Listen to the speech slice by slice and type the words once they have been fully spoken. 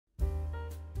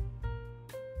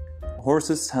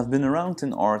Horses have been around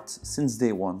in art since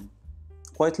day one,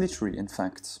 quite literally in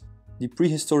fact. The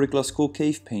prehistoric Lascaux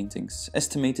cave paintings,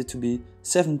 estimated to be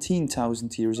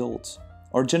 17,000 years old,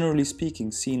 are generally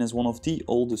speaking seen as one of the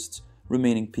oldest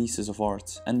remaining pieces of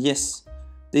art, and yes,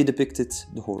 they depicted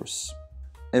the horse.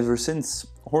 Ever since,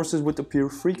 horses would appear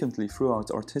frequently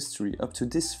throughout art history up to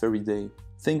this very day.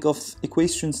 Think of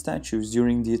equestrian statues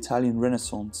during the Italian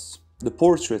Renaissance, the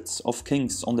portraits of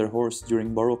kings on their horse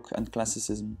during Baroque and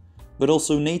Classicism, but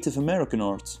also Native American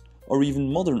art, or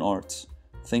even modern art.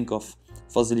 Think of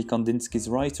Wassily Kandinsky's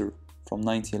Reiter from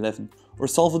 1911, or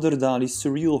Salvador Dali's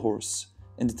surreal horse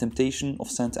in The Temptation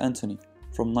of St. Anthony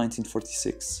from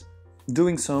 1946.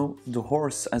 Doing so, the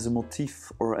horse as a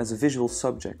motif or as a visual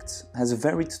subject has a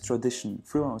varied tradition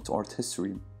throughout art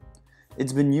history.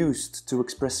 It's been used to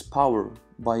express power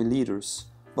by leaders,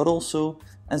 but also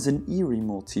as an eerie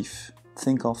motif.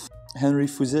 Think of Henry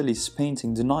Fuseli's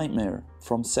painting The Nightmare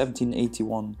from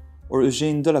 1781, or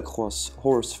Eugène Delacroix's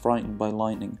Horse Frightened by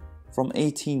Lightning from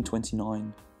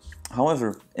 1829.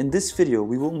 However, in this video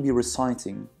we won't be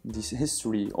reciting the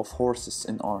history of horses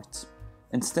in art.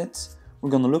 Instead, we're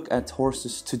going to look at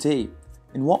horses today.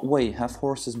 In what way have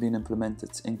horses been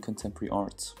implemented in contemporary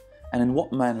art? And in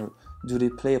what manner do they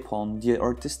play upon the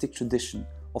artistic tradition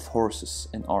of horses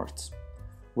in art?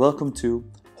 Welcome to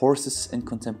Horses in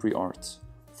Contemporary Art,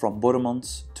 from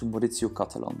Borremans to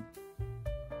Cattelan.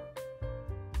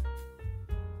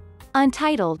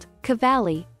 Untitled,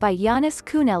 Cavalli, by Ioannis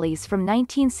Kounelis from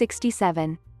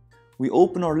 1967. We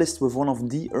open our list with one of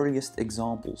the earliest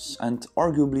examples, and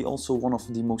arguably also one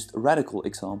of the most radical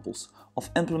examples, of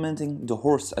implementing the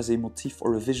horse as a motif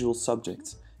or a visual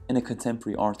subject in a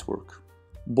contemporary artwork.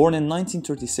 Born in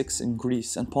 1936 in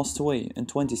Greece and passed away in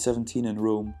 2017 in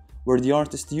Rome, where the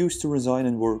artist used to reside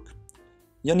and work,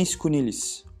 Ioannis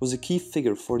Kounelis was a key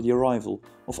figure for the arrival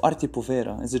of arte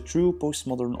povera as a true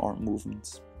postmodern art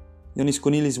movement. Ioannis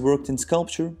Kounelis worked in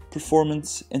sculpture,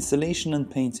 performance, installation and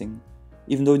painting,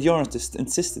 even though the artist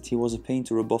insisted he was a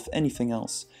painter above anything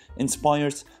else,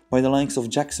 inspired by the likes of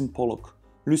Jackson Pollock,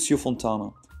 Lucio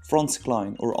Fontana, Franz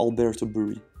Klein or Alberto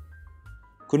Burri.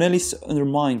 Kounelis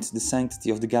undermined the sanctity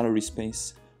of the gallery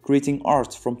space, creating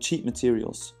art from cheap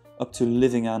materials up to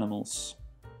living animals.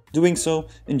 Doing so,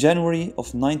 in January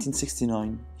of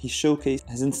 1969, he showcased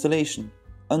his installation,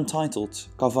 untitled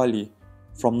Cavalli,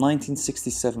 from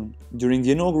 1967 during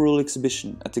the inaugural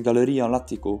exhibition at the Galleria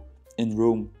Lattico in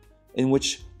Rome, in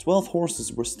which 12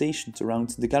 horses were stationed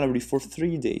around the gallery for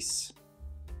 3 days.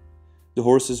 The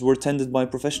horses were tended by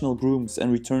professional grooms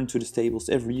and returned to the stables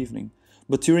every evening,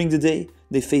 but during the day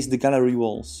they faced the gallery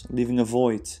walls, leaving a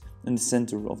void in the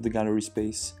center of the gallery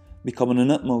space, becoming an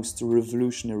utmost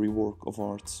revolutionary work of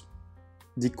art.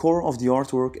 The core of the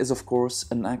artwork is of course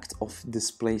an act of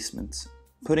displacement,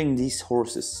 putting these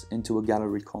horses into a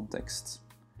gallery context.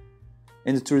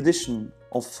 In the tradition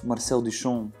of Marcel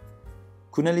Duchamp,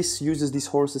 Kounelis uses these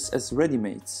horses as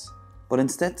ready-mades, but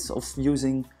instead of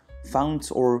using found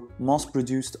or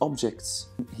mass-produced objects,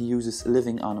 he uses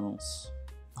living animals.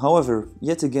 However,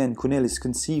 yet again Kounelis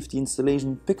conceived the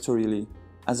installation pictorially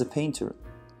as a painter.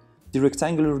 The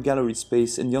rectangular gallery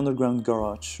space in the underground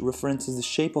garage references the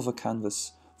shape of a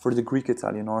canvas for the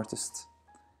Greek-Italian artist.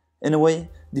 In a way,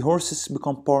 the horses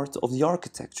become part of the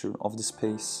architecture of the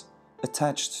space,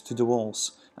 attached to the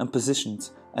walls and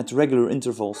positioned at regular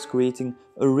intervals, creating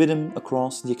a rhythm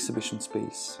across the exhibition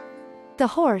space. The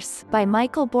Horse, by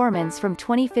Michael Borremans from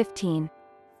 2015.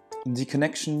 The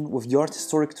connection with the art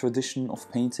historic tradition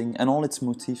of painting and all its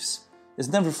motifs is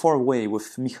never far away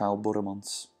with Michael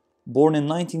Borremans. Born in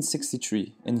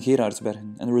 1963 in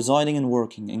Gerardsbergen and residing and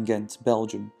working in Ghent,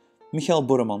 Belgium, Michael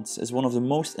Borremans is one of the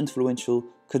most influential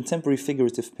contemporary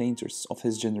figurative painters of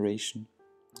his generation.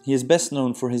 He is best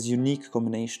known for his unique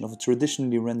combination of a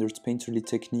traditionally rendered painterly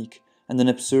technique and an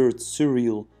absurd,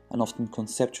 surreal and often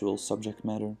conceptual subject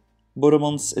matter.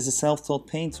 Borremans is a self-taught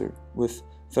painter, with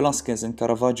Velázquez and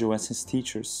Caravaggio as his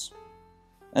teachers.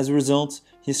 As a result,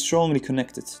 he is strongly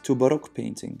connected to Baroque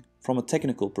painting from a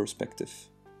technical perspective.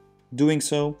 Doing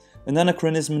so, an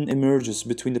anachronism emerges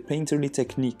between the painterly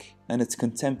technique and its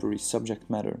contemporary subject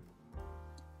matter.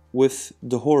 With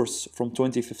The Horse from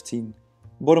 2015,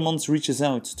 Borremans reaches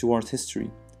out to art history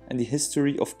and the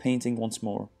history of painting once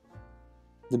more.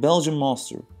 The Belgian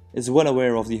master is well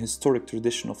aware of the historic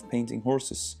tradition of painting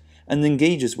horses and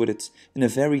engages with it in a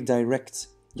very direct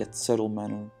yet subtle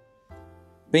manner.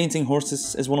 Painting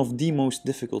horses is one of the most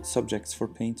difficult subjects for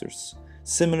painters,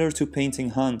 similar to painting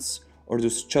Hans or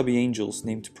those chubby angels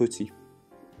named Putty.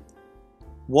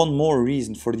 One more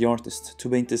reason for the artist to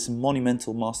paint this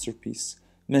monumental masterpiece,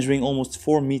 measuring almost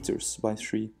 4 meters by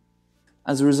 3.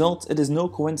 As a result, it is no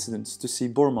coincidence to see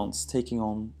Borremans taking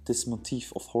on this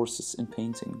motif of horses in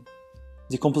painting.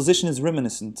 The composition is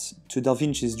reminiscent to Da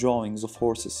Vinci's drawings of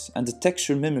horses and the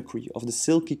texture mimicry of the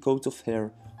silky coat of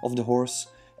hair of the horse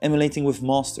emulating with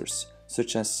masters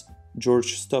such as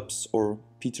George Stubbs or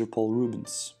Peter Paul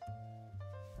Rubens.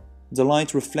 The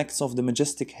light reflects off the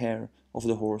majestic hair of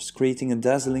the horse, creating a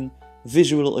dazzling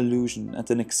visual illusion and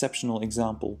an exceptional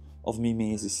example of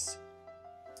mimesis.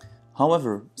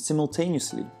 However,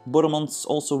 simultaneously, Borremans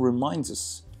also reminds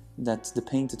us that the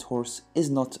painted horse is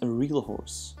not a real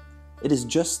horse. It is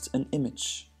just an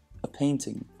image, a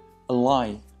painting, a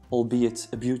lie, albeit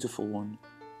a beautiful one.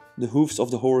 The hoofs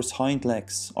of the horse's hind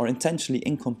legs are intentionally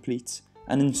incomplete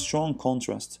and in strong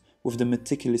contrast with the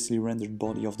meticulously rendered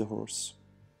body of the horse.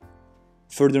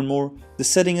 Furthermore, the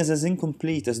setting is as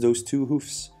incomplete as those two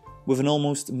hoofs, with an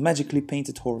almost magically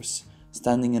painted horse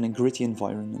standing in a gritty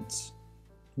environment.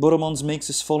 Borremans makes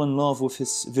us fall in love with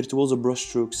his virtuoso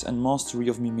brushstrokes and mastery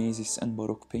of mimesis and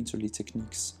Baroque painterly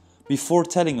techniques, before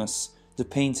telling us the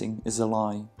painting is a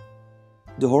lie.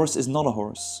 The horse is not a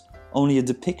horse, only a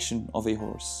depiction of a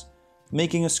horse,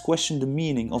 making us question the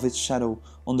meaning of its shadow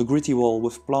on the gritty wall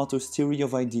with Plato's theory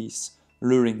of ideas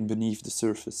luring beneath the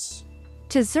surface.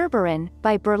 To Zurbaran,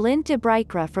 by Berlin de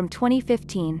Breikra from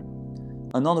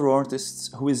 2015. Another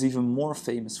artist who is even more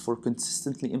famous for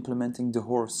consistently implementing the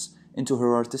horse into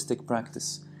her artistic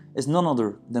practice is none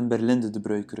other than Berlinde de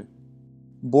Breukere.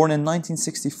 Born in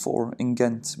 1964 in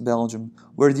Ghent, Belgium,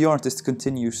 where the artist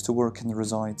continues to work and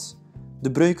resides. De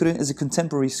Breukere is a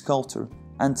contemporary sculptor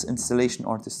and installation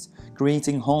artist,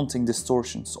 creating haunting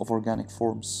distortions of organic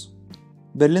forms.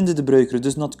 Berlinde de Breukere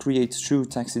does not create true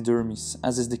taxidermies,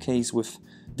 as is the case with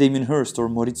Damien Hirst or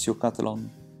Maurizio Cattelan.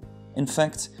 In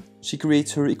fact, she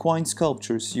creates her equine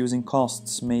sculptures using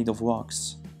casts made of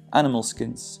wax, animal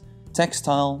skins,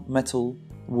 textile, metal,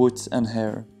 wood and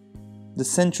hair. The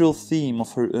central theme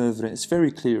of her oeuvre is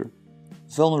very clear: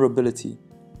 vulnerability,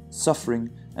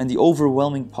 suffering and the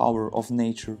overwhelming power of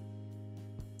nature.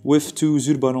 With To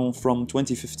Zurbaran from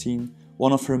 2015,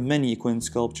 one of her many equine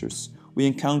sculptures, we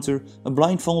encounter a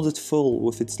blindfolded foal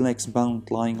with its legs bound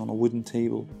lying on a wooden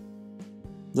table.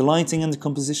 The lighting and the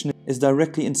composition is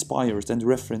directly inspired and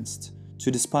referenced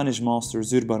to the Spanish master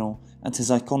Zurbaran and his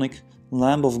iconic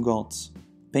Lamb of God,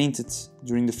 painted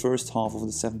during the first half of the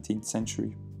 17th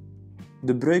century.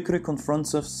 De Breukere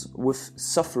confronts us with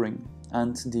suffering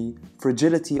and the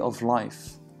fragility of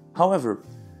life. However,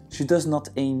 she does not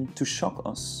aim to shock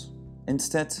us.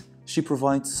 Instead, she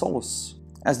provides solace.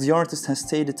 As the artist has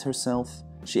stated herself,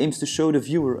 she aims to show the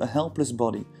viewer a helpless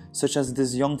body, such as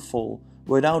this young foal,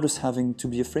 without us having to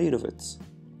be afraid of it.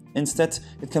 Instead,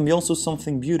 it can be also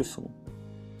something beautiful.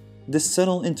 This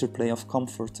subtle interplay of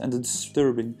comfort and the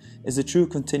disturbing is a true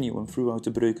continuum throughout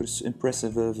de Breukere's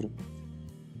impressive oeuvre.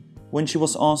 When she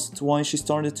was asked why she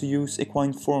started to use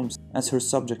equine forms as her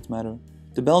subject matter,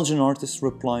 the Belgian artist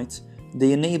replied,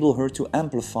 "They enable her to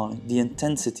amplify the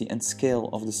intensity and scale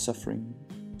of the suffering."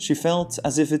 She felt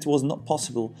as if it was not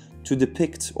possible to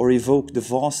depict or evoke the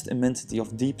vast immensity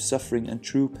of deep suffering and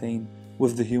true pain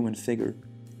with the human figure.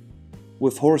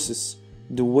 With horses,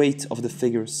 the weight of the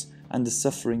figures and the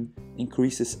suffering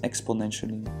increases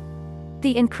exponentially.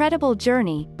 The Incredible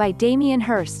Journey, by Damien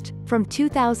Hirst, from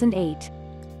 2008.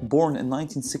 Born in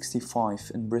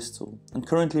 1965 in Bristol and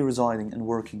currently residing and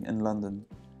working in London,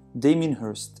 Damien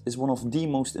Hirst is one of the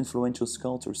most influential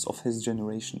sculptors of his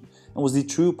generation and was the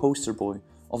true poster boy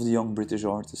of the young British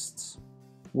artists.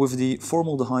 With the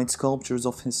formaldehyde sculptures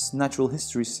of his Natural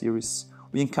History series,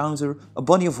 we encounter a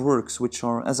body of works which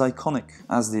are as iconic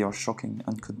as they are shocking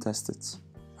and contested.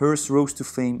 Hirst rose to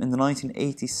fame in the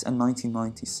 1980s and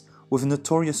 1990s with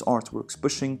notorious artworks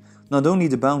pushing not only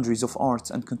the boundaries of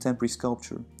art and contemporary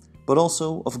sculpture, but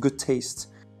also of good taste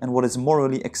and what is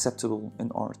morally acceptable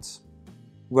in art.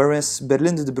 Whereas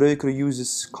Berlinde de Breukere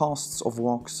uses casts of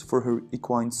wax for her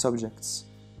equine subjects,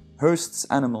 Hirst's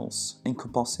animals,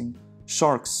 encompassing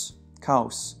sharks,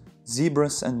 cows,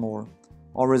 zebras and more,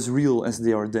 are as real as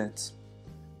they are dead.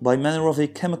 By manner of a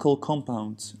chemical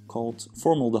compound called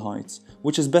formaldehyde,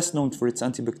 which is best known for its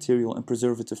antibacterial and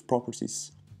preservative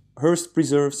properties, Hirst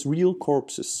preserves real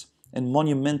corpses in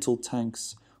monumental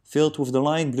tanks filled with the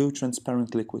light blue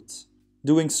transparent liquid.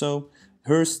 Doing so,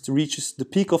 Hirst reaches the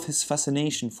peak of his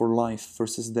fascination for life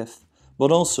versus death,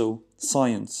 but also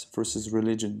science versus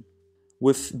religion.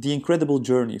 With The Incredible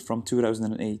Journey from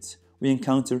 2008, we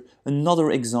encounter another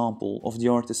example of the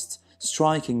artist's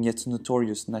striking yet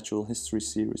notorious Natural History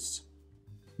series.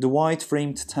 The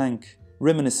wide-framed tank,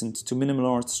 reminiscent to minimal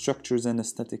art structures and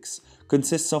aesthetics,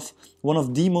 consists of one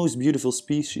of the most beautiful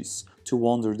species to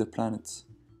wander the planet,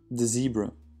 the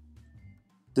zebra.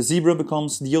 The zebra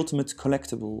becomes the ultimate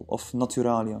collectible of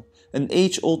naturalia, an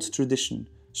age-old tradition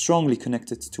strongly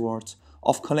connected to art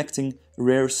of collecting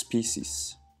rare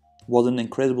species. What an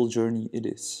incredible journey it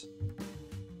is.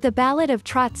 The Ballad of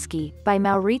Trotsky by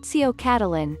Maurizio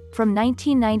Cattelan from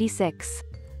 1996.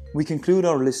 We conclude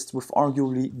our list with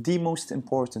arguably the most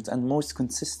important and most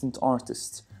consistent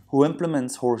artist who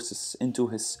implements horses into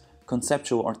his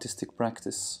conceptual artistic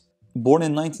practice. Born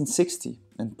in 1960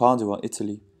 in Padua,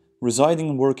 Italy, residing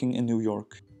and working in New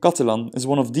York, Cattelan is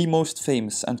one of the most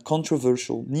famous and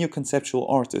controversial neo-conceptual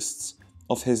artists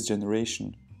of his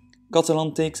generation.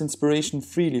 Cattelan takes inspiration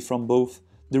freely from both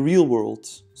the real world,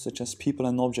 such as people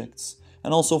and objects,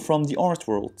 and also from the art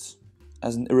world,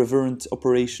 as an irreverent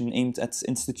operation aimed at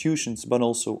institutions but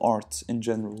also art in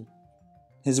general.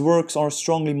 His works are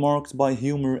strongly marked by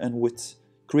humor and wit,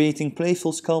 creating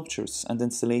playful sculptures and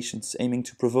installations aiming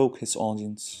to provoke his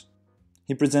audience.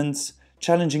 He presents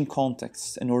challenging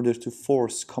contexts in order to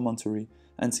force commentary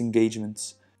and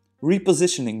engagement,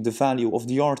 repositioning the value of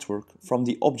the artwork from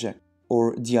the object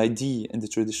or the idea in the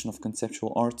tradition of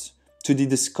conceptual art to the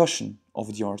discussion of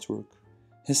the artwork.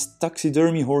 His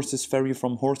taxidermy horses vary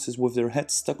from horses with their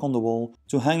heads stuck on the wall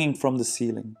to hanging from the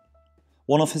ceiling.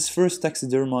 One of his first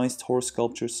taxidermized horse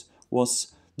sculptures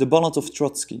was The Ballad of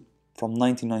Trotsky from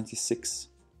 1996.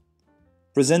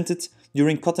 Presented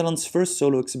during Cattelan's first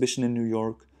solo exhibition in New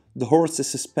York, the horse is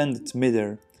suspended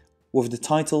mid-air, with the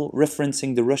title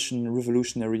referencing the Russian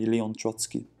revolutionary Leon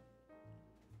Trotsky.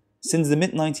 Since the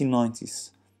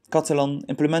mid-1990s, Cattelan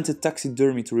implemented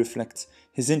taxidermy to reflect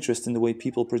his interest in the way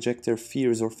people project their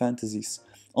fears or fantasies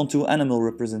onto animal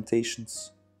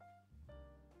representations.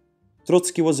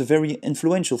 Trotsky was a very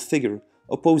influential figure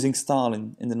opposing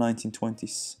Stalin in the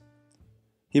 1920s.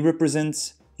 He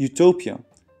represents utopia,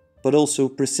 but also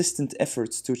persistent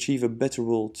efforts to achieve a better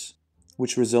world,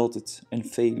 which resulted in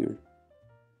failure.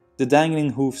 The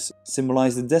dangling hoofs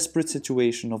symbolize the desperate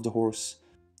situation of the horse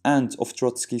and of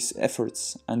Trotsky's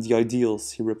efforts and the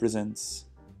ideals he represents.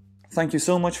 Thank you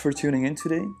so much for tuning in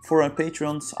today. For our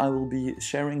Patreons, I will be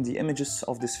sharing the images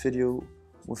of this video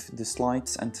with the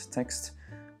slides and text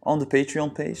on the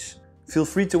Patreon page. Feel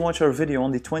free to watch our video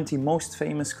on the 20 most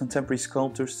famous contemporary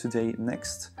sculptors today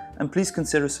next, and please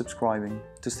consider subscribing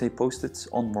to stay posted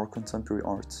on more contemporary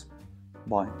art.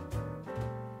 Bye.